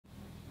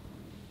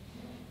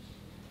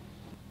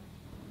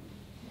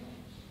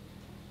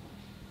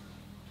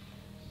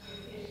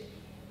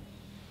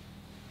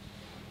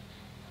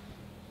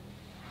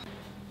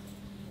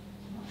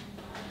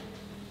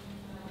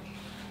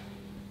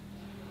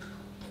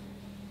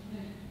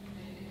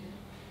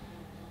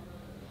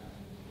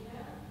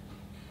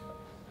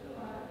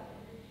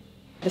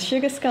The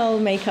sugar skull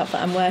makeup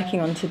that I'm working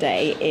on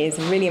today is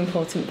a really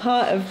important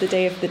part of the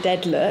Day of the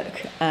Dead look.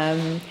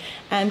 And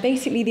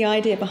basically the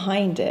idea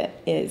behind it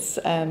is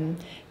that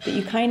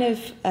you kind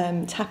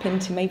of tap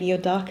into maybe your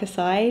darker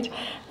side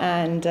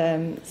and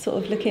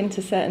sort of look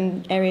into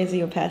certain areas of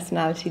your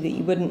personality that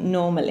you wouldn't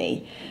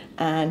normally,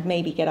 and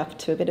maybe get up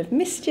to a bit of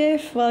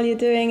mischief while you're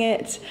doing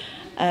it.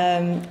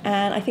 And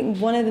I think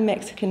one of the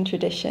Mexican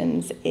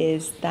traditions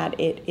is that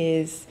it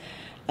is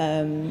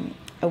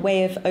a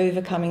way of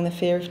overcoming the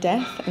fear of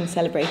death and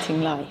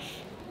celebrating life.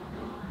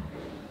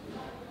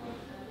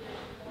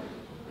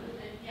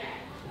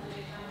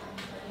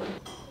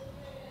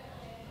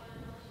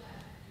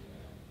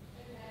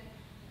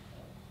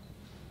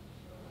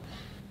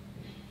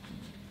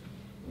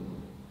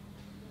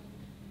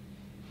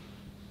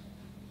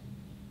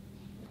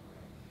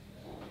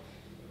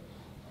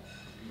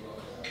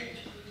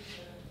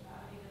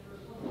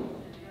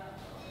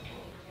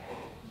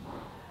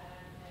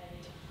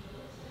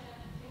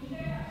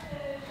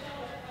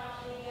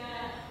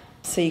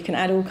 So you can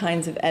add all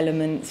kinds of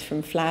elements,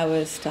 from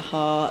flowers to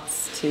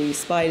hearts to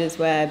spiders'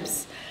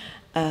 webs.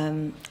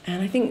 And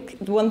I think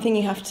the one thing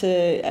you have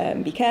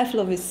to be careful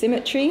of is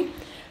symmetry.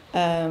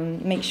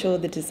 Make sure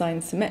the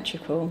design's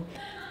symmetrical.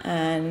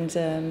 And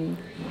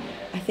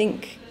I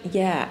think,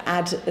 yeah,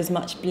 add as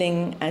much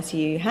bling as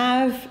you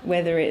have,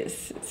 whether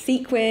it's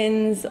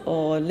sequins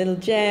or little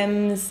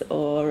gems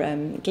or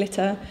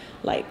glitter.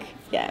 Like,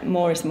 yeah,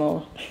 more is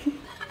more.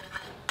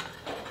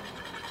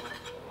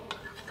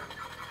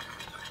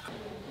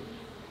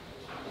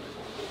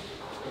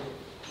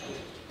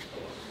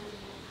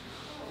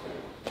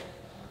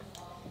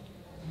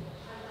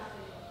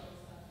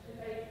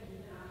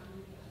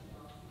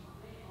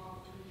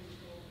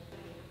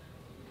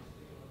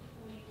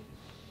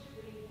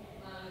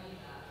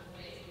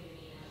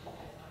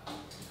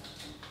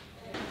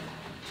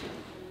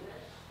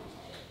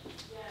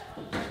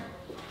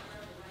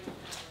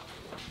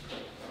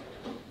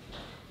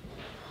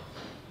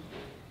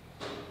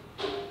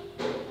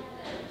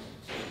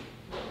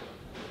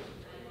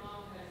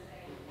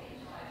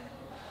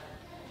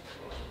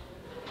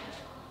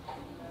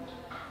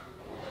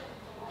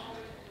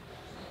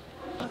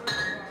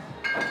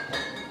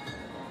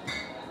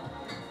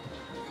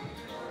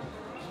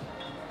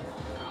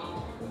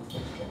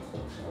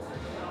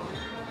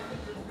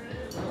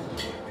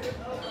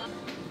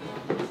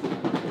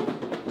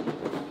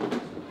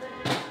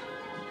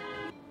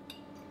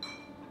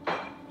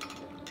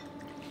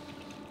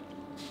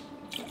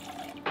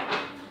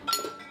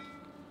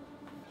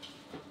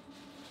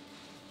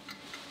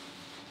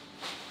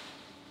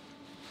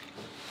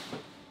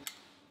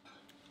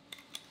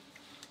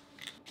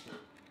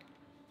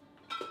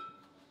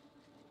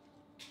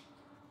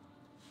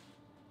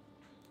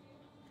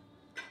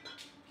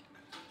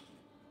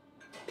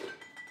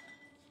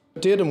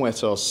 Dia de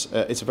Muertos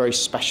is a very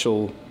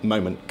special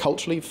moment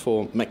culturally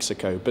for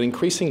Mexico, but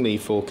increasingly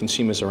for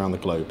consumers around the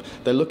globe.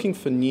 They're looking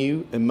for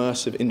new,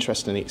 immersive,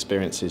 interesting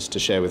experiences to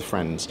share with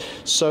friends.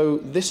 So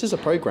this is a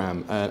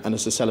program, and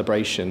as a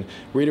celebration,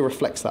 really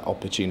reflects that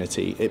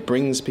opportunity. It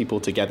brings people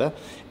together.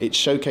 It's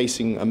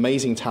showcasing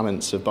amazing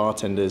talents of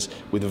bartenders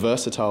with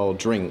versatile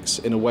drinks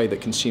in a way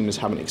that consumers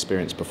haven't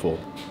experienced before.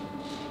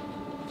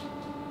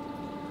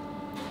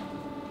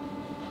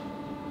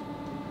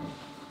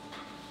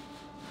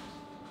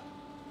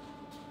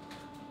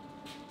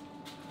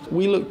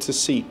 We look to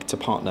seek to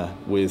partner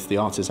with the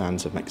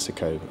artisans of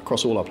Mexico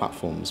across all our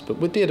platforms, but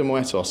with Dia de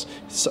Muertos,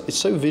 it's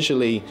so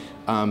visually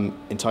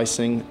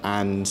enticing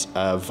and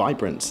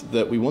vibrant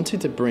that we wanted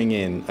to bring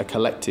in a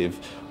collective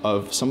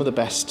of some of the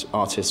best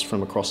artists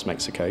from across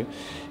Mexico,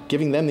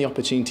 giving them the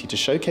opportunity to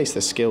showcase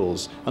their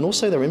skills and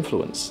also their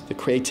influence, the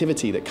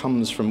creativity that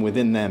comes from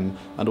within them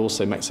and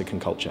also Mexican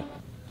culture.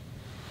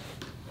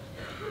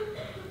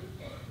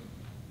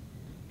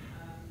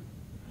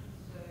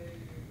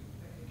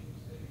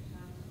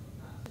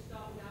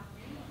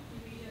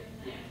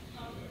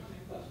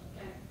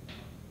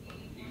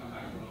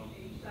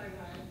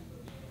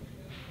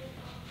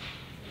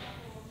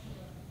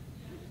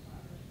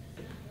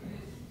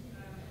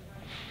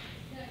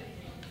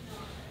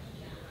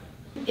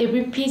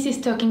 Every piece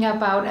is talking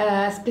about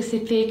a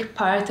specific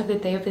part of the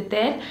Day of the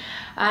Dead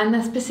and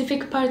a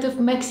specific part of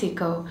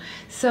Mexico.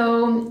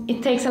 So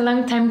it takes a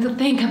long time to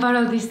think about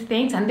all these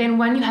things, and then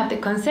when you have the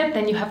concept,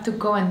 then you have to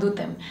go and do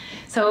them.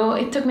 So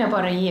it took me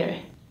about a year.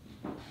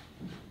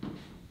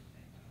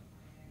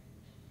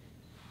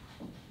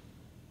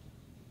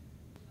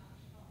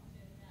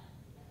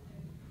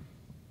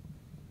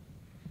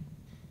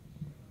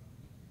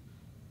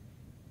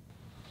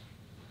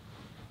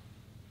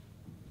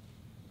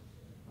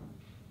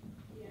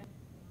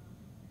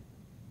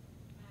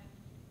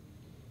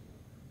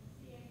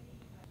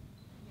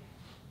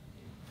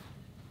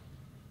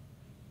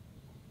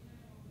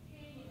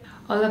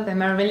 All of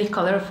them are really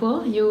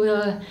colorful. You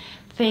will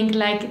think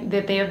like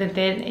the Day of the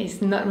Dead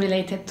is not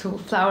related to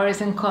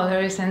flowers and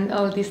colors and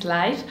all this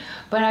light,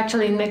 but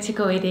actually in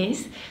Mexico it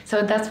is.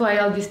 So that's why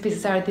all these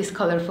pieces are this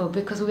colorful,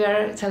 because we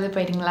are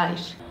celebrating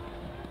life.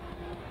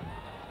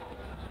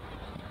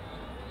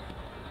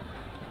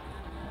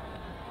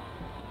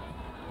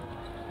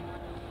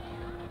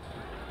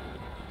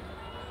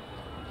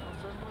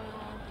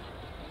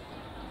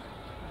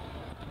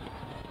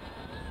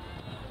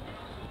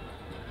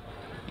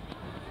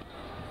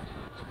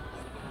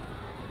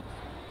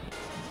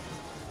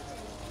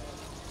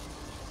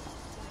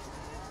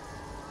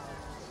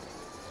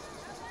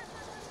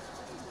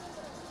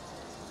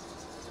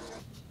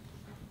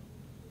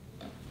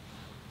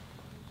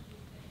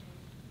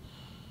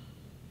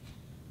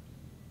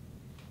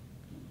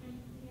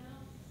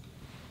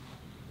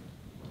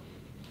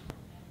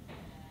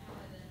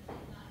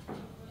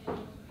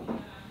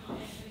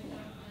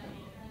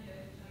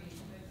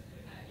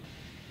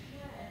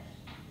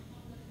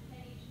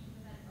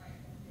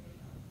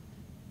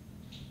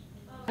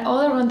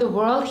 All around the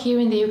world, here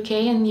in the UK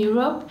and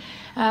Europe,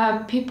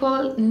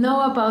 people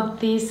know about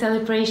this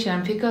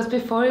celebration because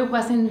before it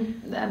wasn't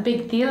a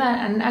big deal,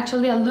 and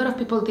actually a lot of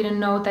people didn't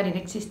know that it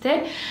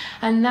existed.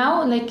 And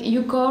now, like,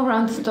 you go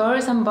around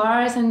stores and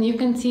bars and you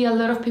can see a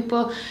lot of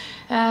people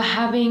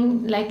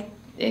having like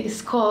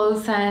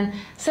skulls and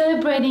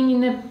celebrating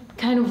in a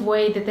kind of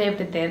way the Day of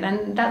the Dead,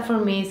 and that for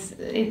me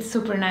it's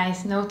super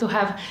nice, to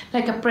have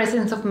like a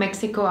presence of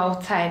Mexico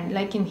outside,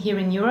 like here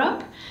in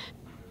Europe.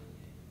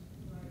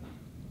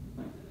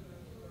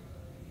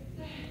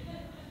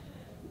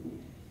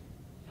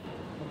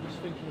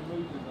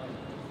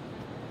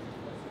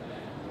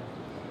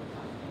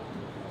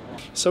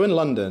 So in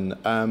London,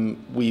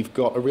 we've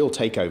got a real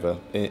takeover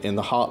in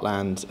the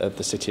heartland of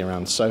the city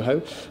around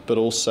Soho, but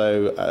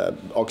also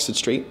Oxford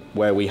Street,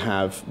 where we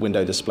have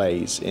window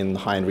displays in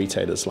high-end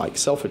retailers like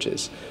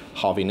Selfridges,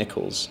 Harvey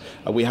Nichols.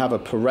 We have a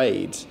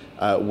parade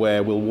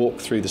where we'll walk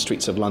through the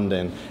streets of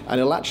London, and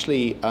it'll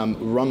actually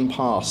run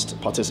past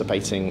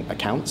participating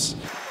accounts.